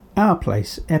Our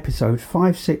Place, episode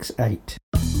 568.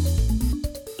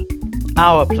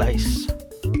 Our Place,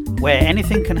 where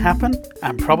anything can happen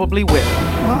and probably will.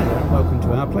 Hi there, welcome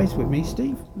to Our Place with me,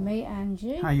 Steve. Me,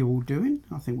 Angie. How you all doing?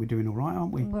 I think we're doing all right,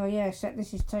 aren't we? Well, yeah, except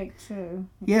this is take two.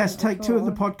 Yes, take two of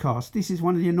the podcast. This is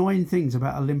one of the annoying things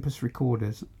about Olympus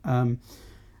recorders.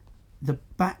 The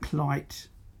backlight,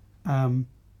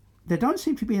 there don't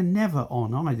seem to be a never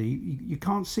on either. You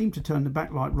can't seem to turn the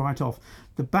backlight right off.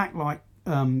 The backlight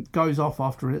goes off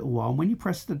after a little while. And when you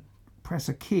press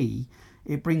a key,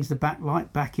 it brings the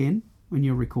backlight back in when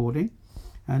you're recording.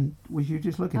 And was you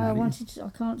just looking at it? I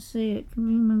can't see it. Can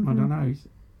you remember? I don't know.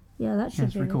 Yeah, that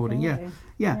should be recording.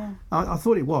 Yeah. I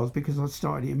thought it was because I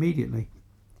started it immediately.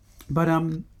 But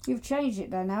you've changed it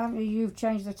though now, haven't you? You've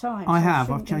changed the time. I have.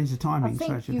 I've changed the timing,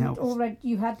 so it should help.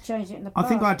 You had changed it in the past. I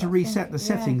think I had to reset the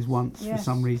settings once for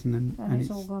some reason, and it's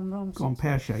all gone wrong. Gone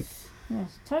pear-shaped.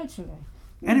 Yes, totally.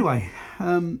 Anyway,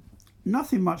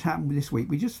 nothing much happened this week.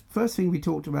 First thing we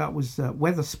talked about was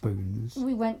Wetherspoons.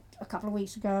 We went a couple of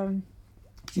weeks ago,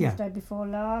 Tuesday before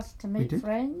last, to meet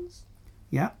friends.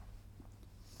 Yeah.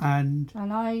 And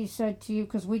I said to you,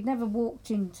 because we'd never walked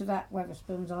into that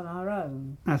Wetherspoons on our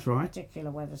own. That's right.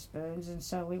 Particular Wetherspoons, and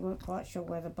so we weren't quite sure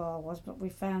where the bar was, but we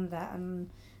found that,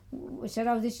 and we said,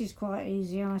 "Oh, this is quite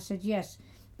easy." And I said, "Yes,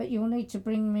 but you'll need to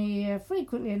bring me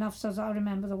frequently enough so that I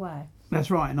remember the way."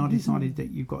 That's right, and I decided that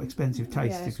you've got expensive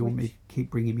taste if you want me to keep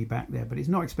bringing me back there, but it's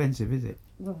not expensive, is it?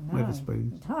 Well, no.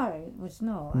 Wetherspoons. No, it was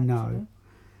not. Actually.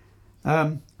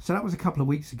 No. So that was a couple of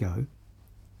weeks ago.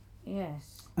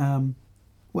 Yes.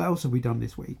 What else have we done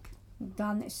this week? We've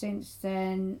done it since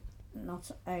then.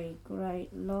 Not a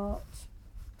great lot.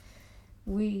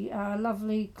 Our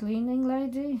lovely cleaning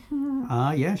lady.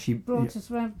 She brought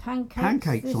us around pancakes.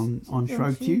 Pancakes on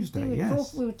Shrove Tuesday.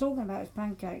 Yes. We were talking about it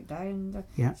Pancake Day, and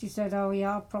she said, "Oh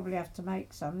yeah, I'll probably have to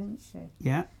make some," didn't she?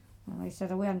 Yeah. And we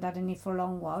said, "Oh, we haven't had any for a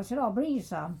long while." I said, "I'll bring you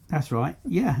some." That's right.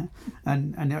 Yeah,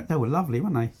 and they were lovely,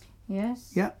 weren't they?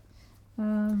 Yes. Yeah.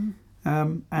 And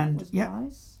was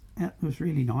nice. Yeah, it was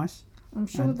really nice. I'm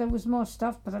sure there was more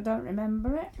stuff, but I don't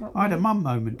remember it. I had a mum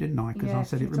moment, didn't I? Because I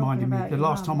said it reminded me. The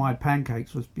last time I had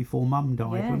pancakes was before Mum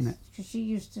died, wasn't it? Because she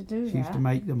used to do that. She used to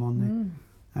make them on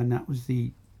and that was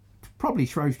probably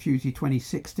Shrove Tuesday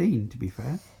 2016, to be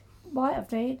fair. Might have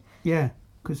been. Yeah,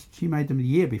 because she made them the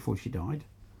year before she died,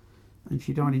 and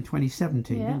she died in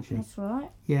 2017, didn't she? That's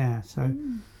right. Yeah, so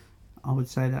I would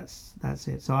say that's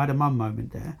it. So I had a mum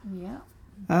moment there. Yeah.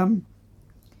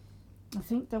 I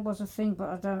think there was a thing, but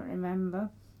I don't remember.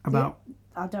 About?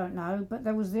 I don't know, but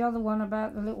there was the other one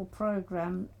about the little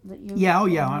program that you... Yeah,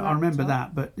 I remember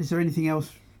that, but is there anything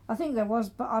else? I think there was,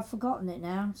 but I've forgotten it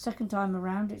now. Second time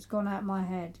around, it's gone out of my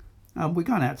head. We're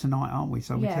going out tonight, aren't we?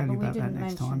 So we'll tell you about that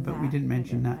next time, but we didn't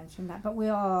mention that. But we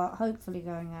are hopefully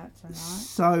going out tonight.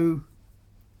 So,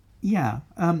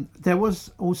 there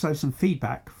was also some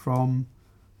feedback from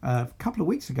a couple of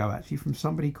weeks ago, actually, from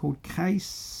somebody called Kay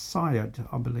Syed,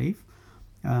 I believe.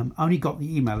 Only got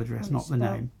the email address, not the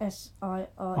name.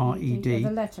 S-I-R-E-D.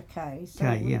 The letter K. So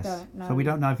K, yes. So we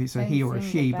don't know if it's a he or a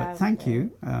she, but thank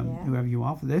you, whoever you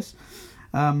are, for this.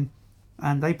 And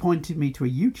they pointed me to a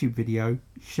YouTube video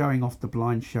showing off the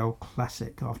Blindshell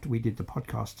Classic after we did the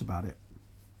podcast about it.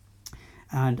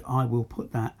 And I will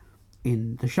put that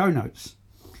in the show notes.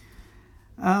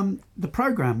 The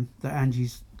program that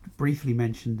Angie's briefly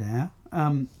mentioned there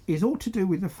is all to do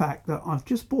with the fact that I've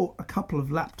just bought a couple of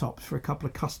laptops for a couple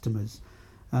of customers.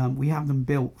 We have them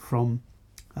built from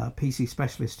PC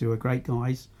Specialists, who are great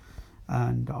guys,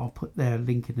 and I'll put their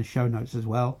link in the show notes as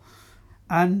well.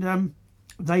 And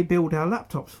they build our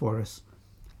laptops for us,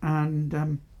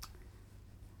 and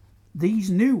these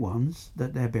new ones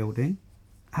that they're building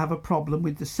have a problem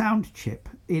with the sound chip,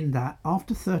 in that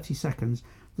after 30 seconds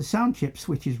the sound chip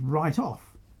switches right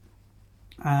off.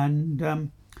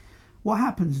 And what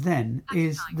happens then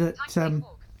is that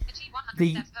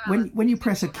when you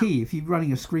press a key, if you're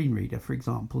running a screen reader, for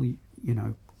example,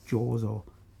 JAWS or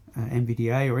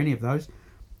NVDA or any of those,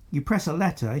 you press a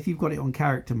letter. If you've got it on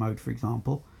character mode, for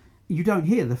example, you don't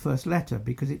hear the first letter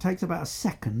because it takes about a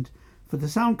second for the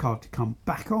sound card to come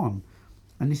back on,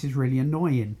 and this is really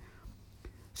annoying.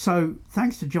 So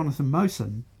thanks to Jonathan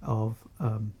Mosen of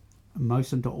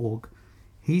mosen.org,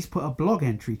 he's put a blog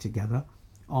entry together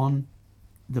on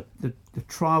the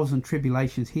trials and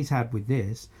tribulations he's had with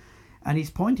this, and he's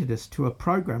pointed us to a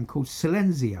program called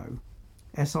Silenzio,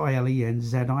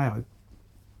 Silenzio,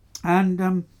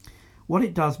 and what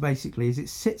it does basically is it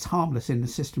sits harmless in the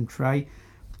system tray,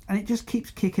 and it just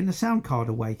keeps kicking the sound card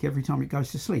awake every time it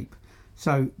goes to sleep,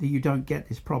 so that you don't get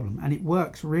this problem. And it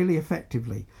works really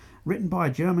effectively. Written by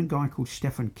a German guy called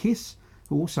Stefan Kiss,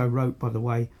 who also wrote, by the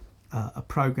way, a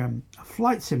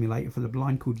flight simulator for the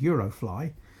blind called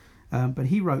Eurofly. But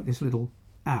he wrote this little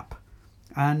app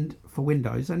and for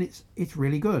Windows, and it's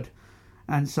really good.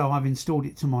 And so I've installed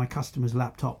it to my customers'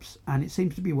 laptops, and it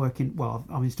seems to be working well.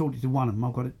 I've installed it to one of them.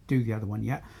 I've got to do the other one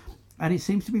yet, and it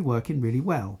seems to be working really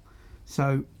well.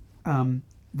 So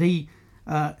the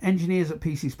engineers at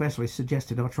PC Specialist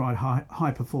suggested I tried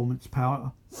high performance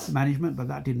power management, but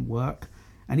that didn't work.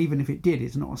 And even if it did,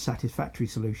 it's not a satisfactory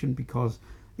solution because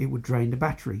it would drain the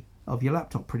battery of your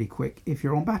laptop pretty quick if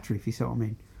you're on battery, if you see what I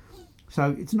mean.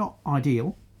 So it's not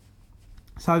ideal.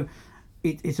 So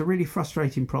it's a really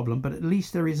frustrating problem, but at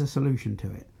least there is a solution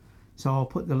to it. So I'll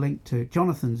put the link to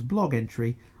Jonathan's blog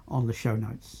entry on the show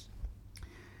notes.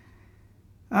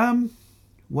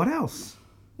 What else?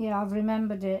 Yeah, I've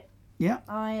remembered it. Yeah.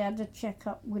 I had a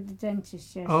check-up with the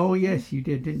dentist yesterday. Oh, yes, you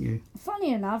did, didn't you?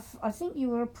 Funny enough, I think you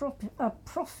were a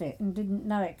prophet and didn't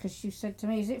know it, because you said to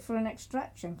me, is it for an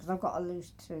extraction? Because I've got a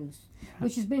loose tooth,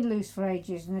 which has been loose for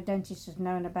ages, and the dentist has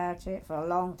known about it for a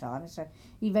long time, and said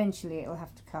eventually it'll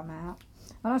have to come out.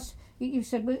 And you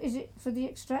said, well, is it for the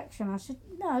extraction? I said,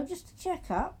 no, just a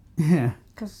check-up. Yeah.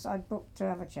 Because I'd booked to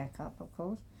have a check-up, of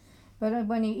course. But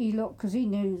when he looked, because he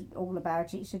knew all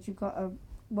about it, he said, you've got a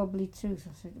wobbly tooth.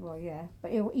 I said, well, yeah.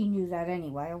 But he knew that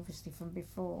anyway, obviously, from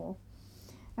before.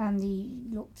 And he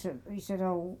said,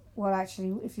 oh, well,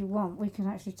 actually, if you want, we can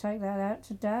actually take that out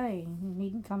today. You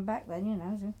needn't come back then, you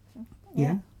know. So,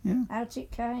 yeah. Out it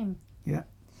came. Yeah.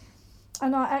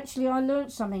 And I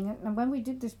learnt something. And when we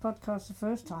did this podcast the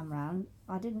first time round,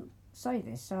 I didn't say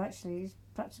this. So actually, it's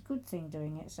perhaps a good thing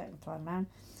doing it second time round.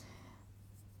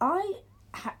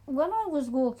 When I was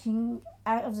walking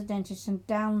out of the dentist and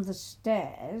down the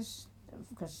stairs,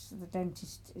 because the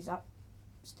dentist is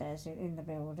upstairs in the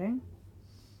building,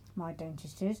 my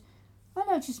dentist is, I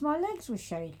noticed my legs were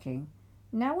shaking.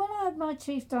 Now, when I had my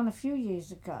teeth done a few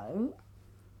years ago,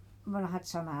 when I had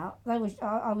some out,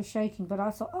 I was shaking, but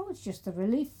I thought, oh, it's just the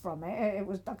relief from it. It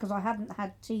was because I hadn't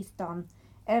had teeth done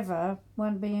ever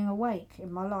when being awake in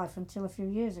my life until a few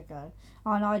years ago,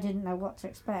 and I didn't know what to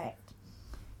expect.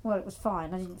 Well, it was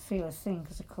fine. I didn't feel a thing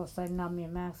because, of course, they numb your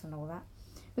mouth and all that.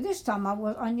 But this time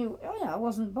I knew, I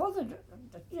wasn't bothered,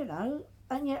 you know,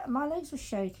 and yet my legs were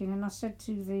shaking. And I said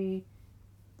to the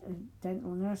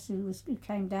dental nurse who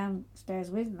came downstairs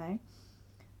with me,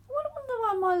 I wonder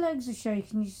why my legs are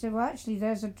shaking. She said, well, actually,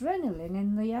 there's adrenaline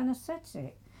in the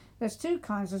anaesthetic. There's two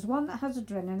kinds. There's one that has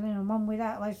adrenaline and one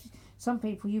without. Like some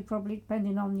people, you probably,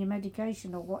 depending on your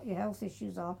medication or what your health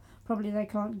issues are, probably they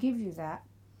can't give you that.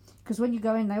 Because when you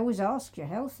go in, they always ask your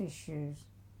health issues.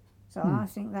 So I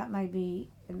think that may be,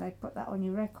 and they put that on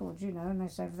your records, you know, and they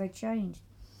say, have they changed?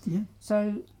 Yeah.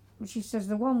 So she says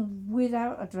the one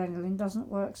without adrenaline doesn't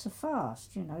work so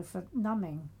fast, you know, for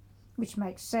numbing, which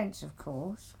makes sense, of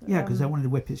course. Yeah, because they wanted to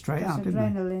whip it straight out, didn't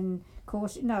they? Adrenaline, of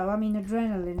course,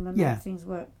 adrenaline will make things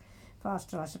work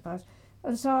faster, I suppose.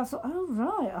 And so I thought, oh,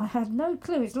 right, I had no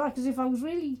clue. It's like as if I was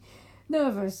really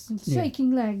nervous and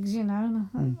shaking legs, you know,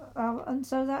 and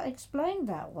so that explained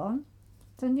that one.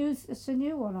 It's a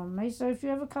new one on me. So if you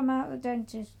ever come out of the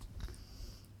dentist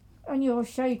and you're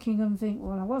shaking and think,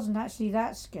 well, I wasn't actually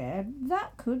that scared,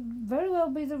 that could very well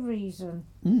be the reason.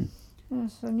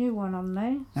 It's a new one on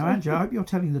me. Now, Angie, I hope you're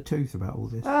telling the truth about all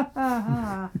this.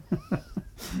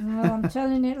 Well, I'm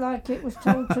telling it like it was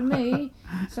told to me,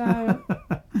 so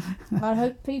I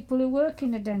hope people who work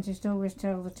in the dentist always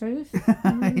tell the truth.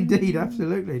 Indeed,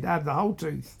 absolutely. Have the whole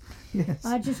truth. Yes.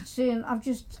 I've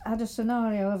just had a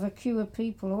scenario of a queue of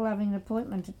people all having an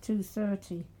appointment at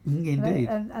 2:30. Indeed.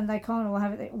 And they can't all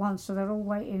have it at once, so they're all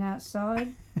waiting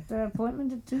outside their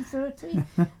appointment at 2:30.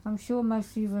 I'm sure most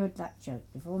of you have heard that joke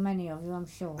before. Many of you, I'm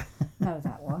sure, know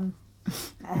that one.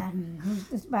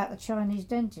 It's about the Chinese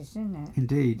dentist, isn't it?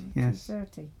 Indeed, yes.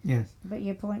 2:30. Yes. But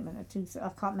your appointment at 2:30. I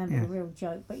can't remember the real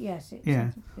joke, but yes, it's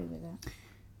something to do with that.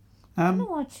 I don't know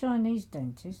why Chinese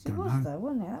dentist. It was though,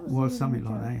 wasn't it? That was something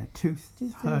like that. Yeah.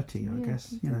 2:30, I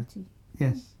guess. 2:30. You know.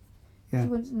 Yes. Yeah.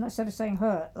 Instead of saying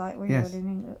hurt like we would in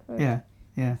England. Yeah.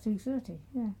 2:30.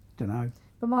 Yeah. Don't know.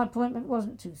 But my appointment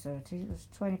wasn't 2:30. It was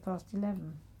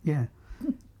 11:20. Yeah.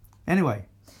 Anyway.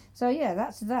 So yeah,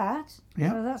 that's that.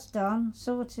 Yeah. So that's done,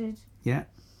 sorted. Yeah.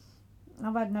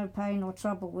 I've had no pain or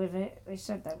trouble with it. They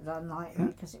said that was unlikely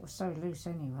because it was so loose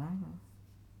anyway.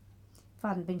 If I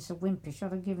hadn't been so wimpish,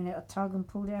 I'd have given it a tug and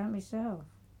pulled it out myself.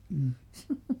 Well,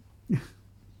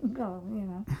 you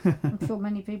know, I'm sure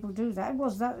many people do that. It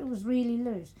was really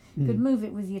loose. You could move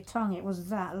it with your tongue. It was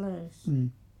that loose.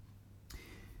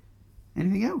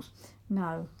 Anything else?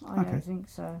 No, I don't think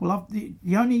so. Well, the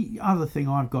only other thing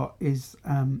I've got is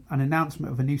an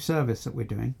announcement of a new service that we're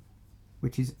doing.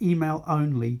 which is email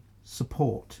only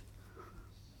support.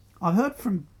 I've heard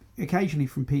occasionally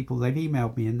from people, they've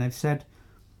emailed me and they've said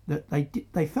that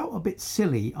they felt a bit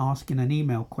silly asking an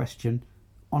email question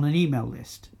on an email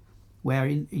list where,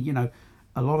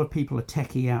 a lot of people are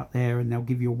techie out there and they'll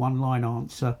give you a one-line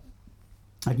answer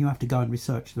and you have to go and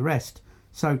research the rest.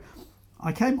 So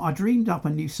I dreamed up a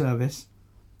new service,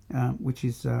 which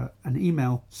is an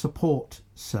email support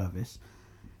service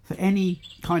for any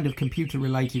kind of computer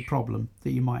related problem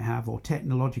that you might have, or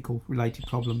technological related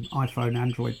problem, iPhone,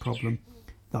 Android problem,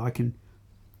 that I can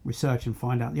research and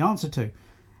find out the answer to.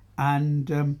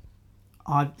 And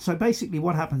so basically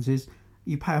what happens is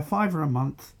you pay a £5 a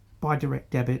month by direct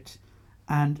debit,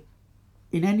 and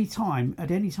at any time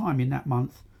in that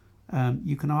month,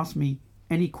 you can ask me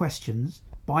any questions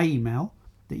by email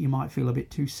that you might feel a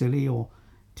bit too silly or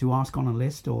to ask on a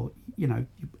list, or a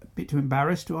bit too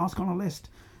embarrassed to ask on a list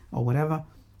or whatever,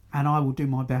 and I will do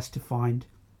my best to find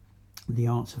the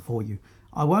answer for you.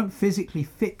 I won't physically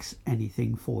fix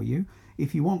anything for you.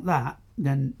 If you want that,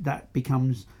 then that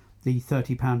becomes the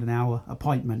 £30 an hour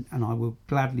appointment, and I will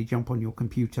gladly jump on your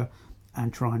computer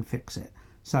and try and fix it.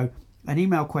 So an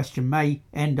email question may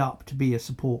end up to be a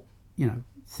support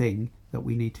thing that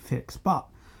we need to fix, but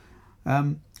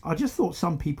I just thought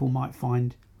some people might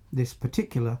find this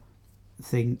particular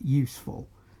thing useful,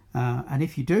 and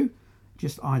if you do,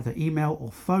 just either email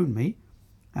or phone me,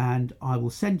 and I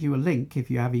will send you a link if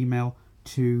you have email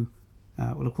to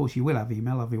well, of course you will have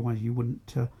email, otherwise you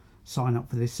wouldn't sign up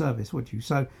for this service, would you?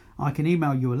 So I can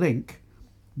email you a link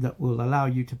that will allow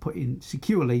you to put in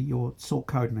securely your sort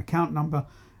code and account number,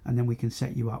 and then we can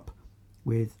set you up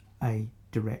with a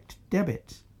direct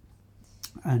debit,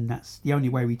 and that's the only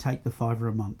way we take the £5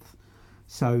 a month.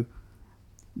 So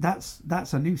that's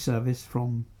a new service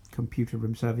from Computer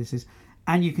Room Services,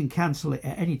 and you can cancel it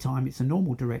at any time. It's a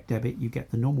normal direct debit. You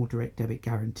get the normal direct debit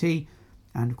guarantee,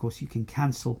 and of course you can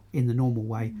cancel in the normal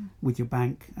way with your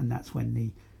bank, and that's when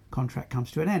the contract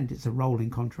comes to an end. It's a rolling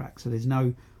contract, so there's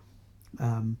no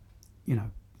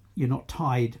you're not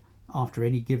tied after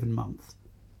any given month.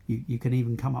 You can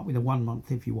even come up with a 1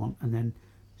 month if you want and then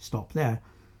stop there.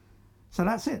 So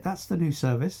that's it. That's the new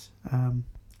service.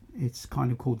 It's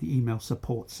kind of called the email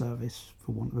support service,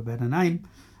 for want of a better name,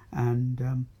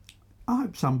 and I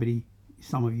hope some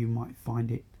of you might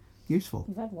find it useful.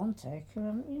 You've had one taker,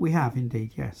 haven't you? We have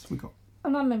indeed, yes.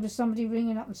 And I remember somebody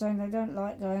ringing up and saying they don't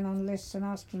like going on lists and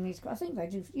asking these. I think they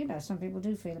do. Some people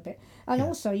do feel a bit. And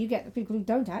also, you get the people who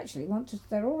don't actually want to.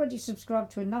 They're already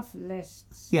subscribed to enough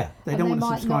lists. Yeah, they don't want to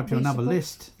subscribe to another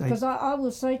list. Because I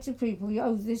will say to people,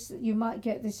 you might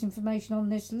get this information on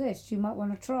this list. You might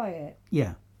want to try it.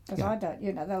 Yeah. Because I don't.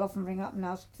 They'll often ring up and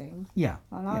ask things. Yeah.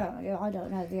 And I don't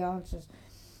know the answers.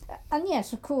 And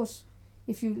yes, of course,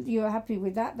 if you're happy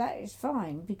with that, that is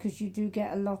fine, because you do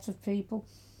get a lot of people.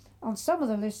 On some of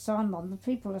the lists I'm on, the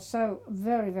people are so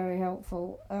very, very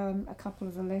helpful. A couple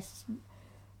of the lists,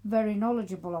 very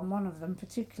knowledgeable on one of them,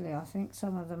 particularly, I think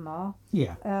some of them are.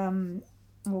 Yeah.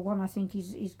 Well, one I think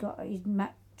he's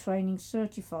Mac training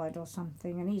certified or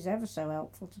something, and he's ever so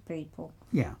helpful to people.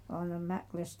 Yeah. On the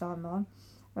Mac list I'm on.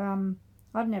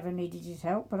 I've never needed his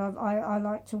help, but I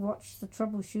like to watch the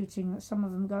troubleshooting that some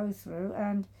of them go through,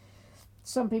 and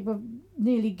some people have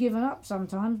nearly given up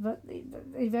sometimes, but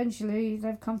eventually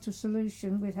they've come to a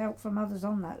solution with help from others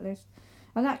on that list.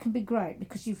 And that can be great,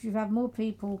 because if you have more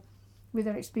people with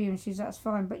their experiences, that's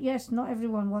fine. But yes, not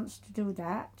everyone wants to do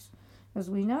that, as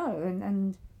we know.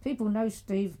 And people know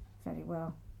Steve very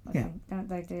well, I think, don't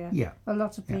they, dear? Yeah. A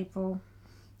lot of people.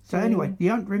 So anyway,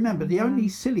 remember, the only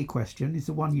silly question is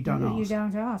the one you don't ask. You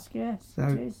don't ask, yes. So,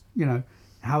 it is.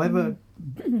 However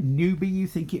newbie you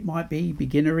think it might be,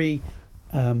 beginnery,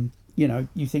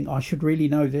 you think I should really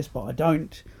know this, but I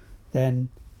don't, then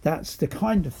that's the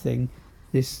kind of thing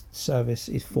this service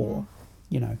is for.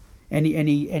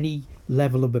 Any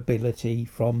level of ability,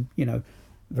 from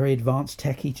very advanced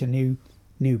techie to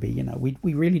newbie.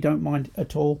 We really don't mind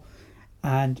at all,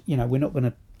 and we're not going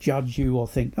to judge you or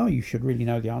think, oh, you should really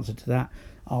know the answer to that.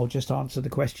 I'll just answer the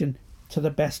question to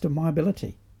the best of my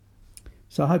ability.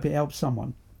 So I hope it helps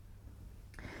someone.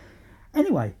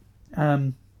 Anyway,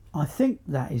 I think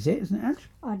that is it, isn't it, Ange?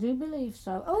 I do believe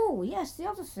so. Oh, yes, the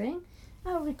other thing,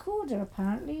 our recorder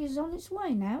apparently is on its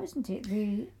way now, isn't it?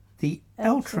 The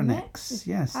Ultranex,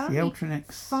 yes, the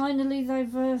Ultranex. Finally,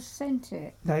 they've sent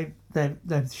it.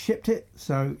 They've shipped it,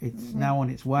 so it's now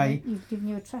on its way. You've given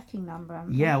you a tracking number,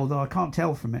 haven't you? Although I can't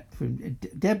tell from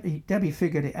it. Debbie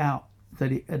figured it out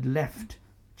that it had left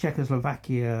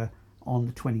Czechoslovakia on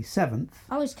the 27th.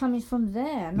 Oh, it's coming from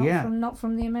there, not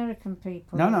from the American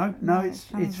people. No,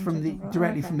 it's from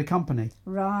directly from the company.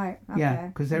 Right. Okay. Yeah,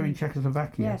 because they're in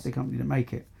Czechoslovakia, the company that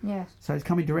make it. Yes. So it's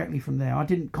coming directly from there. I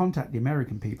didn't contact the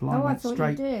American people. I thought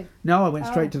you did. No, I went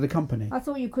straight to the company. I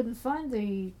thought you couldn't find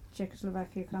the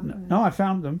Czechoslovakia company. No, I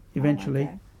found them eventually.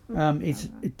 Okay. It's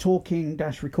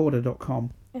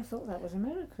talking-recorder.com. I thought that was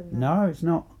American. Then. No, it's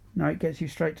not. No, it gets you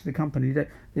straight to the company. They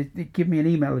give me an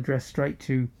email address straight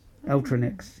to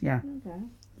Ultranix. Yeah. Okay.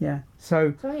 Yeah.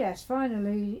 So yes,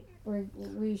 finally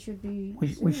we should be.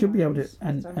 We should be able to,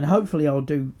 and hopefully I'll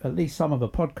do at least some of a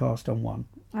podcast on one.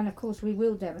 And of course we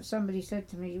will demo. Somebody said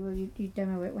to me, "Will you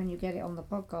demo it when you get it on the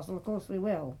podcast?" Well, of course we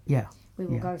will. Yeah. We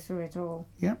will go through it all.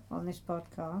 Yeah. On this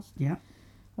podcast. Yeah.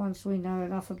 Once we know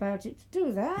enough about it to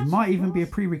do that. It might even be a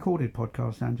pre-recorded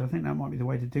podcast, Angie. I think that might be the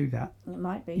way to do that. It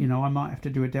might be. You know, I might have to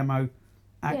do a demo,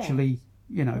 actually,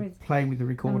 playing with the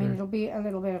recorder. I mean, it'll be a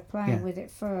little bit of playing with it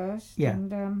first. Yeah.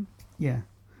 And,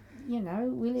 you know,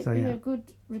 will it be a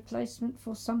good replacement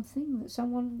for something that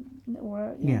someone,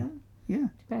 or, you know? Yeah.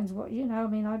 Depends what, I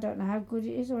mean, I don't know how good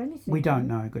it is or anything. We don't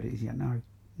know how good it is yet, no.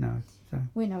 So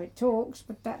we know it talks,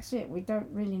 but that's it. We don't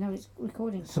really know it's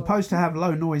recording. Supposed to have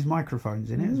low noise microphones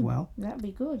in it as well. That'd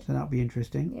be good. So that'll be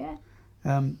interesting. Yeah.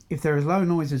 If they're as low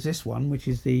noise as this one, which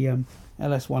is the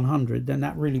LS100, then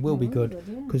that really will be good,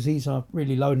 because these are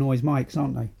really low noise mics,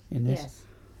 aren't they? In this.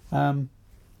 Yes.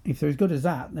 If they're as good as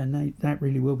that, then that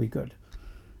really will be good.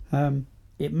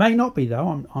 It may not be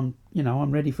though. I'm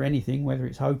ready for anything, whether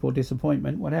it's hope or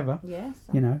disappointment, whatever. Yes.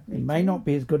 It may not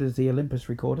be as good as the Olympus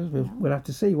recorders. We'll have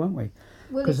to see, won't we?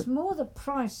 Well, it's more the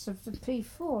price of the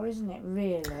P4, isn't it?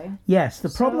 Really. Yes. The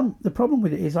problem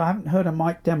with it is I haven't heard a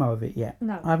mic demo of it yet.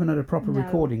 No. I haven't heard a proper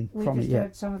recording from it yet. We've just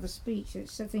heard some of the speech.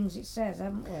 It's the things it says,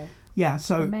 haven't we? Yeah.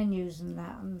 So the menus and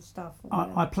that and stuff.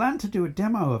 I plan to do a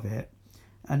demo of it.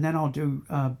 And then I'll do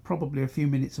probably a few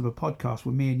minutes of a podcast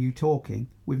with me and you talking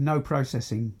with no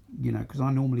processing, because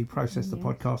I normally process the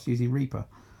podcast using Reaper.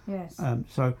 Yes.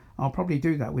 So I'll probably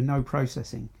do that with no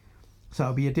processing. So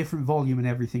it'll be a different volume and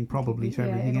everything probably to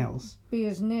everything else. Be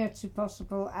as near to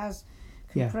possible as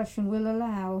compression will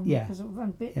allow. Yeah. Because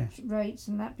of bit rates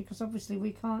and that, because obviously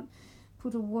we can't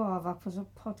put a WAV up as a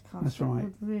podcast. That's right.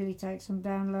 It would really take some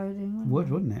downloading.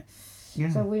 Wouldn't it? Yeah.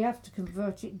 So we have to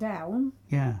convert it down.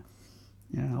 Yeah.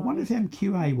 Yeah, I wonder if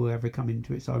MQA will ever come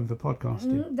into its own for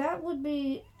podcasting. That would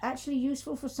be actually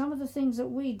useful for some of the things that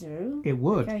we do. It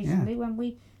would, occasionally when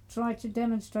we try to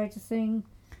demonstrate a thing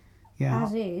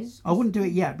as is. I wouldn't do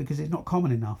it yet because it's not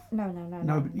common enough. No,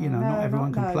 not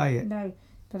everyone can play it. No,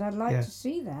 but I'd like to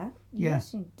see that. Yeah.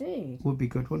 Yes, indeed. Would be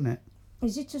good, wouldn't it?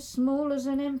 Is it as small as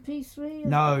an MP3?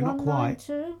 No, not quite.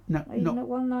 No, even at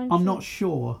 192? I'm not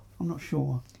sure.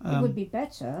 It would be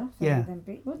better,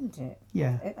 wouldn't it?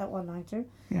 Yeah. At 192.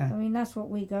 Yeah. I mean, that's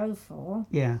what we go for.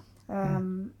 Yeah.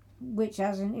 Which,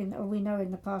 we know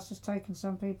in the past, has taken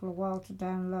some people a while to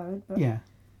download. But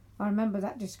I remember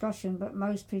that discussion. But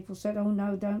most people said, "Oh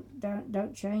no,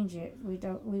 don't change it. We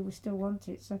still want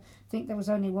it." So I think there was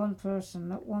only one person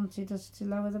that wanted us to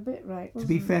lower the bit rate. To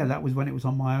be fair, that was when it was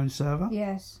on my own server.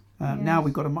 Yes. Now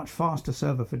we've got a much faster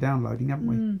server for downloading, haven't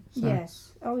we? So,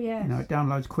 yes. Oh, yes. It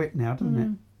downloads quick now, doesn't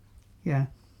it? Yeah.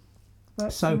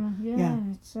 But, so,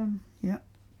 it's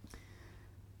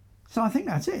So I think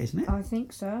that's it, isn't it? I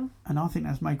think so. And I think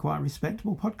that's made quite a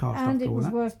respectable podcast. And after it all was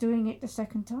that. worth doing it the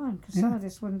second time, because some of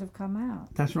this wouldn't have come out.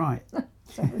 That's right.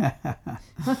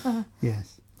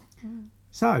 Yes.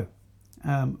 So,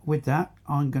 with that,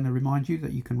 I'm going to remind you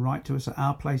that you can write to us at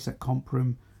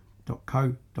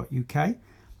ourplace@comprom.co.uk.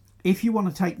 If you want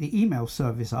to take the email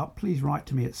service up, please write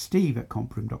to me at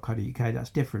steve@comprom.co.uk. That's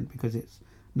different because it's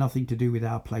nothing to do with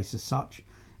Our Place as such.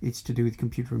 It's to do with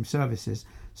computer room services.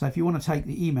 So if you want to take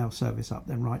the email service up,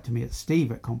 then write to me at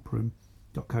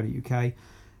steve@comprom.co.uk.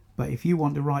 But if you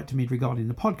want to write to me regarding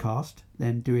the podcast,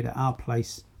 then do it at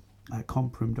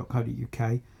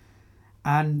ourplace@comprom.co.uk.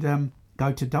 And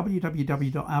go to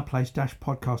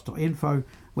www.ourplace-podcast.info,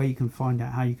 where you can find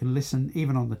out how you can listen,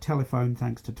 even on the telephone,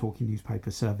 thanks to Talking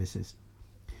Newspaper Services.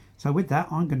 So with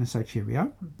that, I'm going to say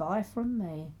cheerio. Bye from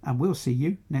me. And we'll see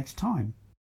you next time.